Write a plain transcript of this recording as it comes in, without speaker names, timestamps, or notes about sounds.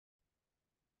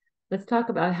let's talk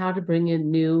about how to bring in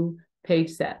new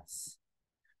page sets.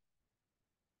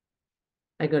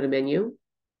 I go to menu,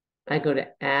 I go to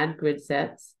add grid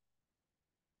sets.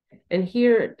 And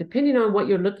here, depending on what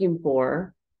you're looking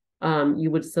for, you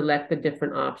would select the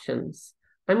different options.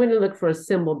 I'm going to look for a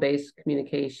symbol-based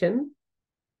communication.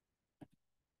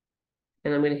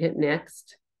 And I'm going to hit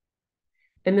next.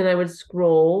 And then I would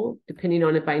scroll, depending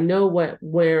on if I know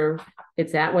where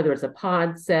it's at, whether it's a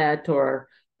pod set or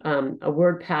a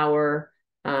word power,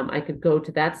 I could go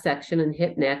to that section and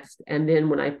hit next. And then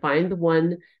when I find the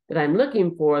one that I'm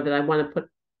looking for that I want to put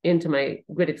into my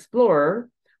Grid Explorer,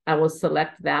 I will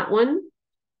select that one.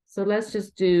 So let's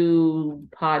just do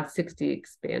pod 60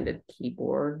 expanded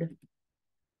keyboard.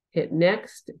 Hit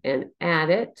next and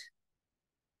add it.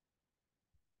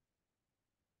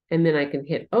 And then I can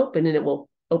hit open and it will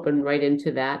open right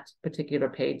into that particular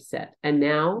page set. And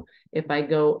now if I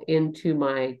go into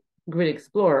my Grid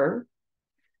Explorer,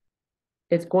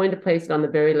 it's going to place it on the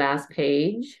very last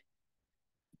page.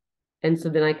 And so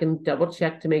then I can double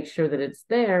check to make sure that it's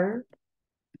there.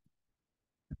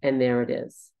 And there it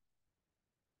is.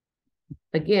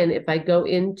 Again, if I go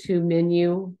into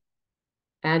menu,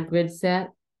 add grid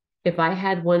set, if I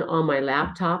had one on my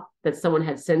laptop that someone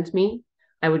had sent me,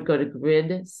 I would go to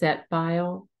grid set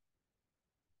file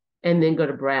and then go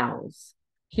to browse.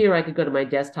 Here I could go to my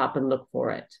desktop and look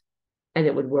for it, and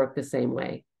it would work the same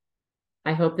way.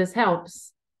 I hope this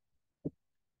helps.